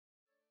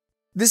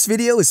This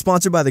video is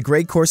sponsored by the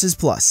Great Courses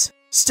Plus.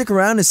 Stick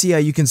around to see how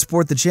you can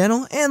support the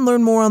channel and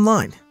learn more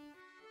online.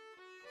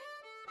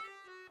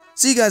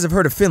 So you guys have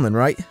heard of Finland,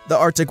 right? The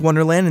Arctic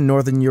wonderland in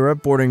northern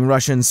Europe bordering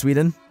Russia and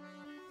Sweden.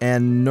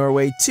 And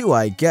Norway too,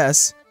 I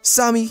guess.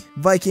 Sami,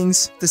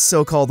 Vikings, the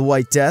so-called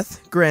White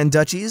Death, Grand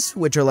Duchies,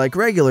 which are like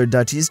regular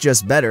duchies,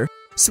 just better,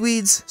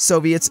 Swedes,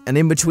 Soviets, and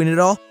in between it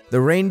all, the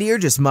reindeer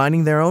just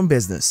minding their own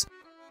business.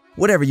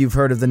 Whatever you've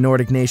heard of the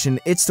Nordic nation,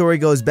 its story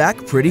goes back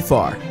pretty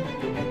far.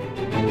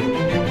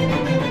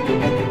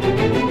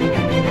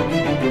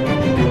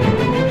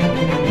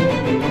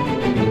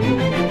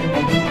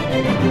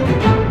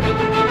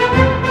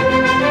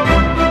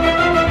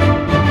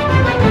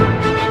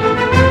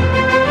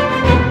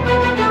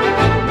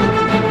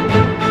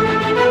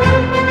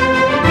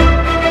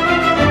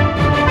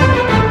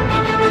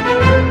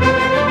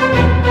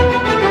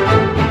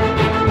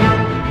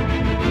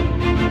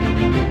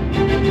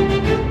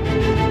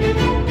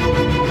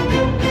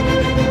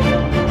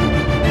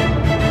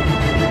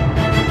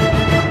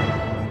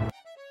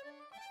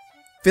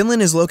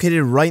 Finland is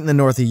located right in the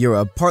north of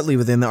Europe, partly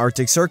within the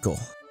Arctic Circle.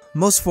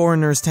 Most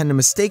foreigners tend to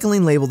mistakenly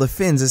label the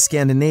Finns as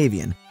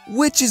Scandinavian,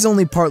 which is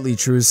only partly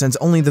true since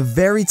only the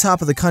very top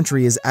of the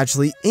country is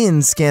actually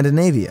in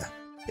Scandinavia.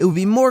 It would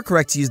be more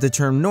correct to use the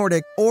term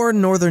Nordic or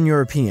Northern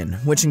European,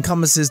 which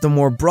encompasses the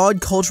more broad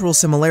cultural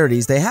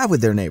similarities they have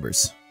with their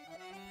neighbors.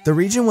 The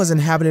region was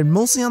inhabited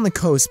mostly on the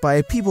coast by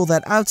a people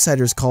that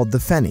outsiders called the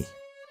Fenni.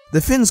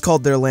 The Finns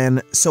called their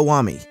land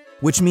Suomi,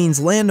 which means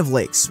land of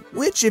lakes,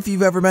 which if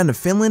you've ever been to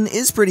Finland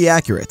is pretty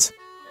accurate.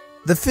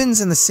 The Finns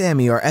and the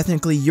Sami are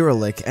ethnically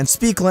Uralic and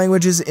speak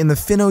languages in the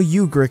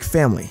Finno-Ugric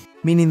family,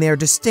 meaning they are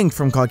distinct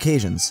from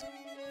Caucasians.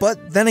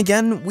 But then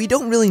again, we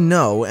don't really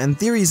know, and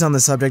theories on the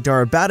subject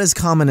are about as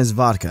common as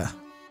vodka.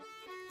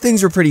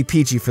 Things were pretty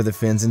peachy for the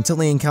Finns until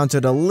they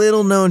encountered a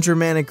little-known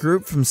Germanic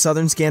group from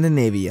southern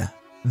Scandinavia,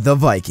 the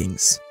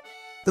Vikings.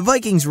 The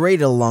Vikings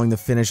raided along the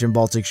Finnish and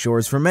Baltic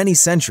shores for many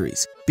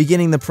centuries,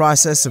 beginning the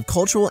process of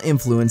cultural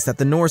influence that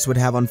the Norse would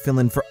have on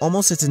Finland for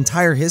almost its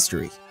entire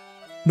history.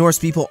 Norse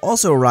people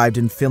also arrived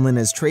in Finland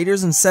as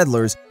traders and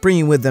settlers,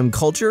 bringing with them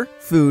culture,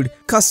 food,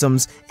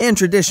 customs, and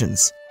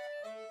traditions.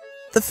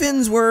 The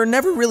Finns were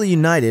never really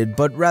united,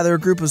 but rather a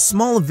group of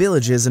small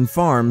villages and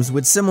farms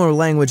with similar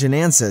language and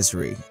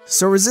ancestry,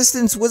 so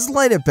resistance was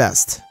light at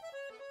best.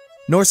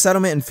 Norse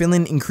settlement in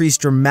Finland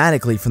increased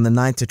dramatically from the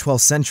 9th to 12th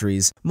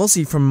centuries,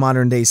 mostly from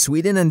modern-day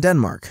Sweden and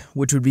Denmark,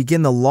 which would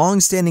begin the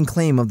long-standing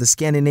claim of the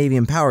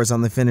Scandinavian powers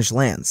on the Finnish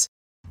lands.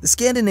 The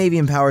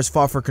Scandinavian powers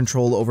fought for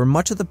control over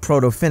much of the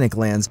Proto-Finnic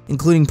lands,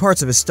 including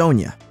parts of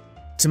Estonia.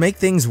 To make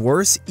things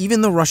worse,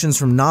 even the Russians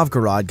from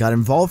Novgorod got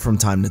involved from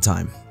time to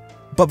time.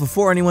 But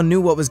before anyone knew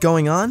what was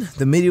going on,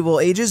 the medieval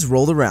ages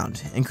rolled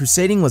around, and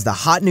crusading was the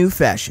hot new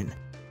fashion.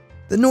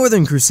 The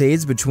Northern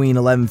Crusades between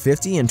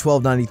 1150 and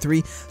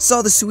 1293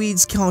 saw the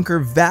Swedes conquer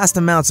vast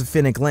amounts of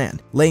Finnic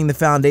land, laying the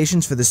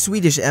foundations for the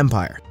Swedish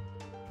Empire.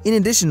 In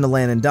addition to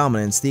land and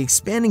dominance, the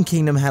expanding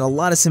kingdom had a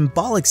lot of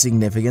symbolic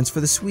significance for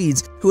the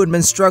Swedes, who had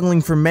been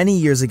struggling for many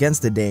years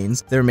against the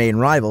Danes, their main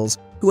rivals,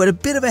 who had a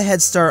bit of a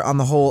head start on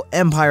the whole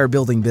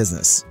empire-building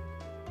business.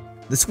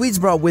 The Swedes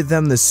brought with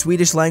them the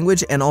Swedish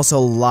language and also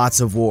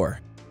lots of war.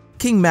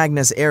 King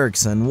Magnus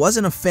Eriksson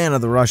wasn't a fan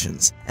of the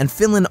Russians, and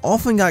Finland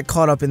often got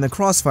caught up in the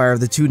crossfire of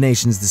the two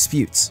nations'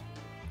 disputes.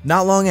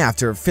 Not long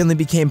after, Finland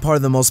became part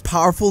of the most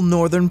powerful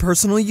northern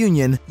personal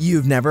union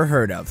you've never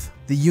heard of,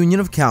 the Union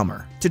of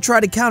Kalmar, to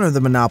try to counter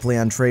the monopoly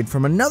on trade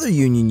from another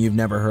union you've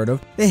never heard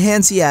of, the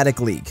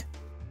Hanseatic League.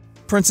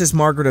 Princess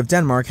Margaret of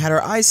Denmark had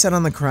her eyes set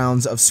on the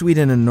crowns of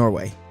Sweden and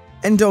Norway.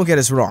 And don't get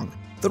us wrong,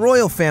 the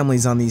royal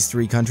families on these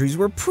three countries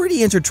were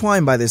pretty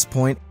intertwined by this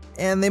point,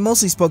 and they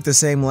mostly spoke the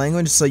same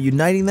language, so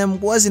uniting them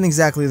wasn't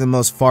exactly the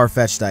most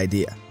far-fetched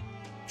idea.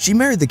 She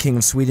married the King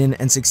of Sweden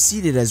and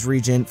succeeded as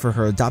regent for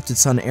her adopted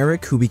son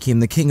Eric, who became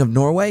the King of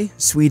Norway,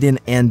 Sweden,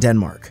 and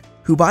Denmark,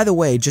 who by the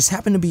way just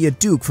happened to be a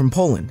duke from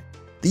Poland.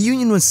 The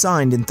union was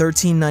signed in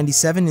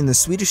 1397 in the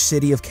Swedish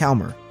city of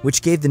Kalmar,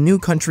 which gave the new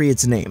country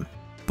its name.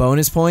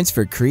 Bonus points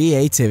for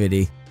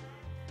creativity.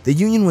 The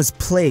union was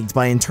plagued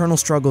by internal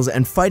struggles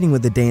and fighting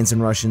with the Danes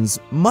and Russians,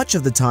 much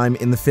of the time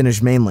in the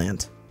Finnish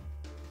mainland.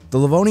 The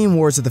Livonian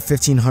Wars of the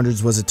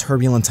 1500s was a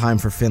turbulent time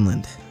for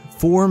Finland.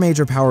 Four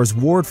major powers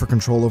warred for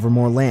control over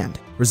more land,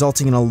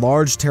 resulting in a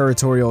large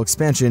territorial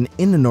expansion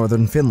into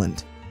northern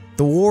Finland.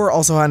 The war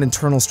also had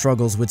internal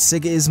struggles, with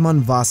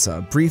Sigismund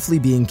Vasa briefly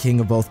being king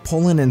of both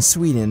Poland and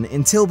Sweden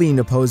until being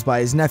deposed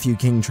by his nephew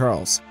King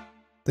Charles.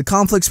 The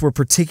conflicts were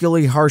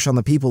particularly harsh on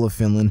the people of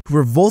Finland, who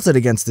revolted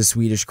against the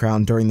Swedish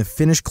crown during the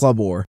Finnish Club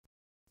War.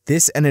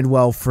 This ended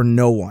well for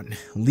no one,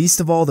 least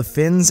of all the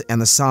Finns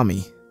and the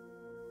Sami.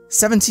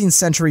 17th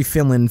century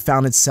Finland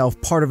found itself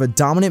part of a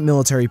dominant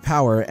military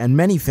power, and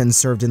many Finns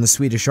served in the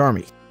Swedish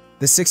army.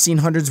 The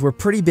 1600s were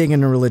pretty big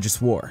in a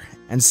religious war,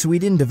 and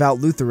Sweden, devout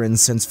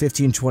Lutherans since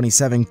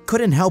 1527,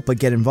 couldn't help but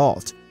get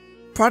involved.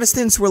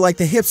 Protestants were like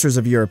the hipsters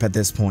of Europe at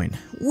this point,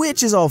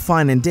 which is all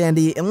fine and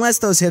dandy unless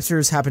those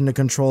hipsters happen to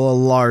control a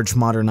large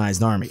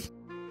modernized army.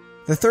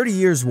 The 30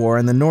 Years' War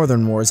and the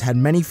Northern Wars had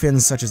many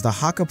Finns such as the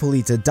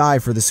Hakapolita die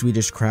for the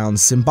Swedish crown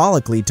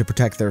symbolically to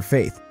protect their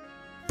faith.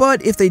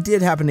 But if they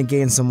did happen to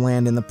gain some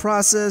land in the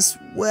process,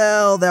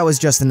 well, that was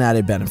just an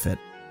added benefit.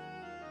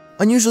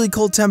 Unusually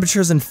cold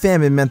temperatures and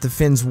famine meant the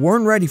Finns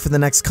weren't ready for the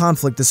next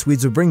conflict the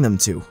Swedes would bring them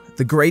to,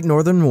 the Great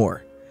Northern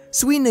War.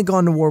 Sweden had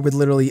gone to war with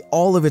literally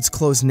all of its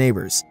close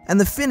neighbors, and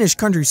the Finnish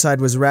countryside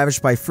was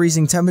ravaged by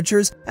freezing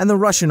temperatures and the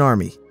Russian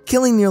army,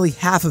 killing nearly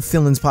half of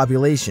Finland's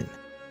population.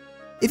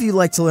 If you'd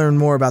like to learn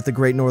more about the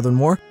Great Northern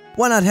War,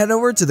 why not head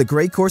over to the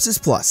Great Courses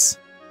Plus?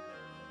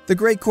 The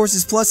Great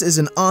Courses Plus is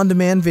an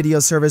on-demand video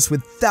service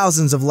with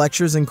thousands of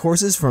lectures and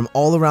courses from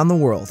all around the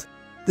world.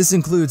 This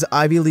includes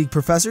Ivy League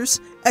professors,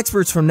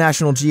 experts from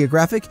National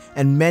Geographic,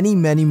 and many,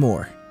 many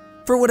more.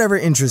 For whatever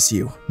interests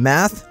you,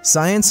 math,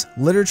 science,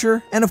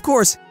 literature, and of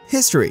course,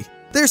 history,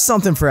 there's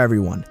something for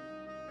everyone.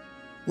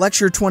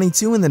 Lecture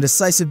 22 in the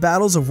decisive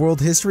battles of world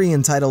history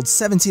entitled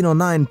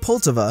 1709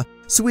 Poltava,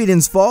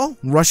 Sweden's Fall,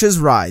 Russia's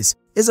Rise,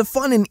 is a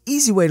fun and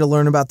easy way to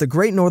learn about the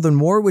Great Northern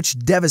War which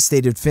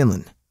devastated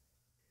Finland.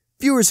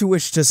 Viewers who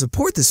wish to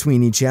support the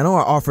Suibhne channel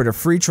are offered a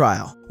free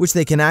trial, which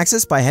they can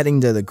access by heading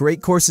to the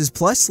Great Courses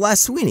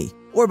Plus/Suibhne,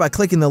 or by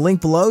clicking the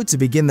link below to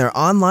begin their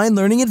online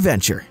learning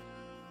adventure.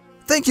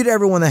 Thank you to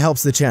everyone that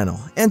helps the channel,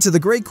 and to the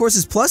Great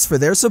Courses Plus for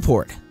their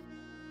support.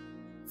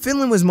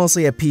 Finland was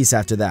mostly at peace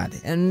after that,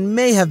 and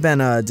may have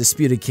been a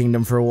disputed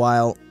kingdom for a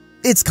while.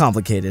 It's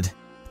complicated.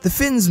 The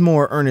Finns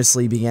more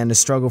earnestly began to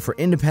struggle for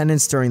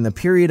independence during the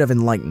period of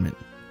Enlightenment.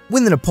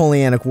 When the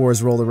Napoleonic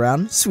Wars rolled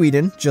around,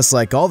 Sweden, just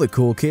like all the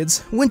cool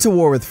kids, went to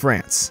war with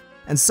France,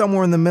 and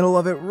somewhere in the middle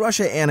of it,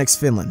 Russia annexed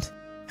Finland.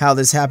 How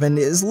this happened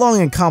is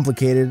long and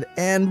complicated,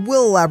 and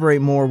we'll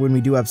elaborate more when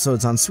we do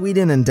episodes on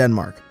Sweden and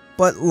Denmark.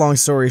 But long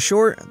story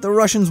short, the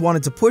Russians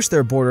wanted to push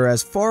their border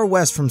as far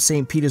west from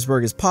St.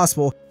 Petersburg as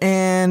possible,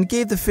 and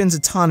gave the Finns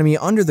autonomy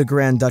under the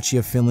Grand Duchy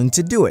of Finland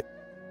to do it.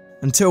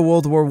 Until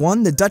World War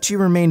I, the duchy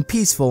remained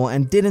peaceful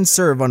and didn't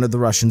serve under the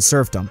Russian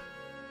serfdom.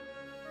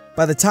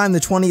 By the time the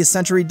 20th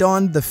century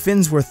dawned, the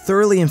Finns were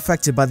thoroughly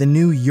infected by the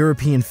new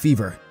European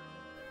fever: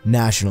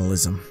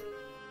 nationalism.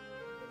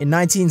 In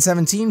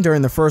 1917,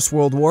 during the First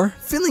World War,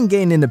 Finland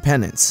gained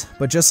independence,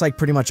 but just like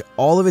pretty much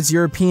all of its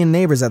European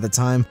neighbors at the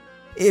time,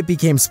 it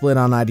became split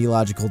on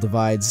ideological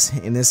divides,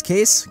 in this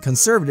case,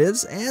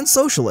 conservatives and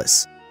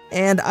socialists.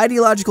 And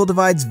ideological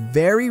divides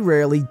very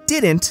rarely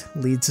didn't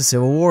lead to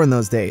civil war in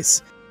those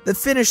days. The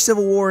Finnish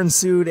Civil War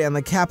ensued and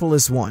the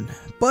capitalists won,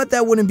 but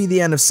that wouldn't be the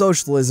end of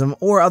socialism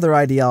or other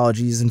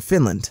ideologies in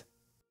Finland.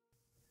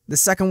 The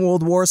Second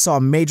World War saw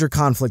a major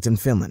conflict in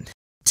Finland.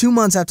 2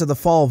 months after the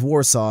fall of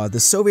Warsaw, the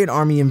Soviet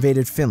army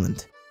invaded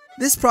Finland.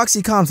 This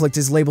proxy conflict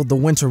is labeled the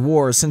Winter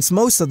War since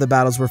most of the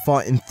battles were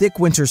fought in thick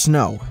winter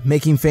snow,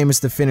 making famous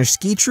the Finnish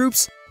ski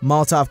troops,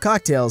 Molotov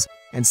cocktails,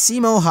 and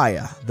Simo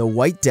Häyhä, the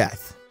White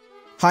Death.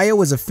 Häyhä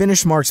was a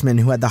Finnish marksman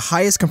who had the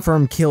highest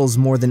confirmed kills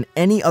more than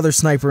any other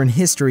sniper in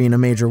history in a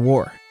major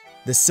war.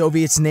 The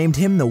Soviets named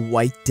him the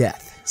White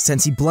Death,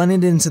 since he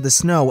blended into the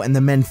snow and the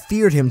men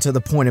feared him to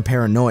the point of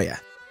paranoia.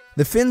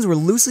 The Finns were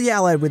loosely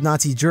allied with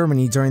Nazi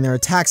Germany during their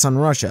attacks on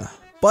Russia,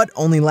 but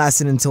only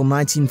lasted until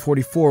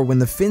 1944 when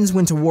the Finns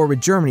went to war with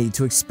Germany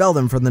to expel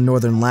them from the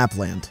northern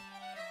Lapland.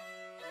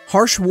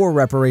 Harsh war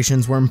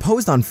reparations were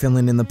imposed on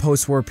Finland in the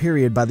post-war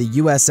period by the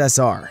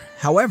USSR.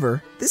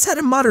 However, this had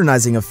a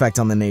modernizing effect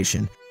on the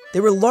nation. They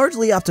were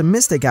largely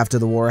optimistic after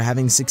the war,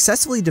 having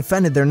successfully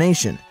defended their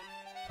nation.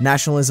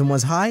 Nationalism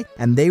was high,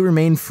 and they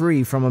remained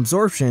free from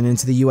absorption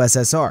into the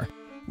USSR,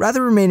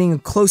 rather remaining a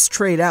close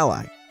trade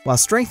ally, while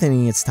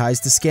strengthening its ties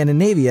to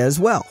Scandinavia as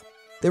well.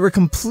 They were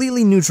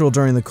completely neutral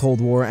during the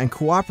Cold War and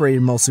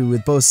cooperated mostly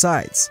with both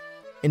sides.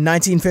 In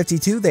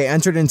 1952, they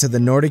entered into the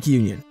Nordic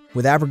Union,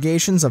 with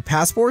abrogations of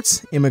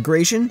passports,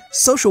 immigration,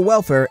 social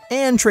welfare,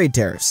 and trade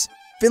tariffs.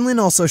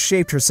 Finland also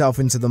shaped herself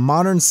into the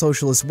modern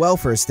socialist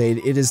welfare state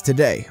it is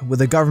today,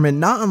 with a government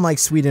not unlike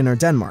Sweden or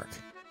Denmark.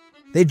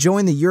 They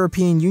joined the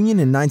European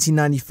Union in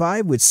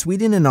 1995 with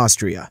Sweden and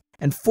Austria,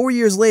 and 4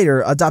 years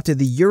later adopted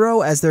the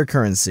euro as their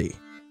currency.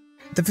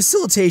 The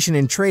facilitation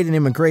in trade and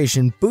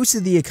immigration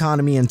boosted the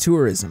economy and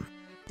tourism.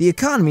 The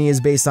economy is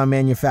based on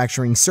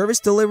manufacturing, service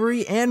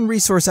delivery, and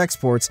resource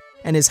exports,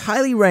 and is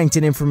highly ranked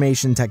in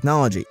information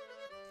technology.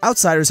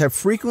 Outsiders have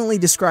frequently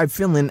described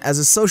Finland as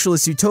a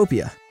socialist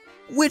utopia,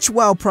 which,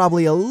 while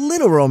probably a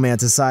little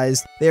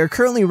romanticized, they are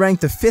currently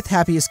ranked the 5th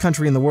happiest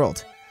country in the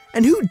world.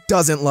 And who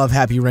doesn't love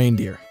happy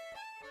reindeer?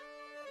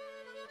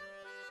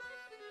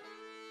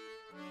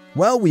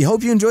 Well, we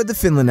hope you enjoyed the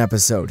Finland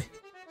episode.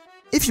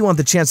 If you want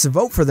the chance to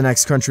vote for the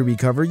next country we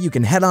cover, you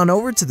can head on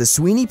over to the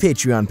Suibhne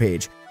Patreon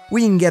page,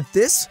 where you can get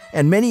this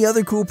and many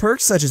other cool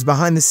perks such as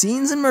behind the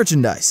scenes and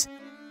merchandise.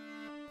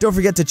 Don't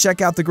forget to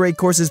check out the Great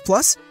Courses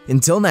Plus.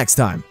 Until next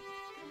time.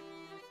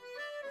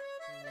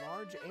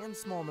 Large and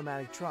small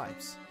nomadic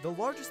tribes, the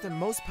largest and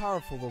most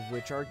powerful of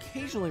which are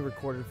occasionally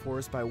recorded for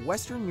us by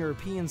Western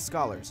European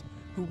scholars,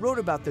 who wrote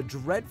about the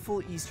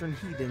dreadful Eastern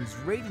heathens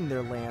raiding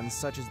their lands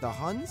such as the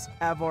Huns,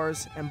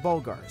 Avars, and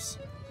Bulgars.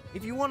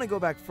 If you want to go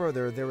back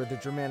further, there were the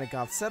Germanic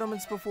Goth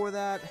settlements before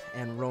that,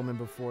 and Roman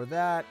before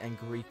that, and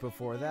Greek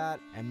before that,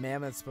 and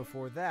Mammoths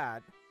before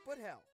that, but hell.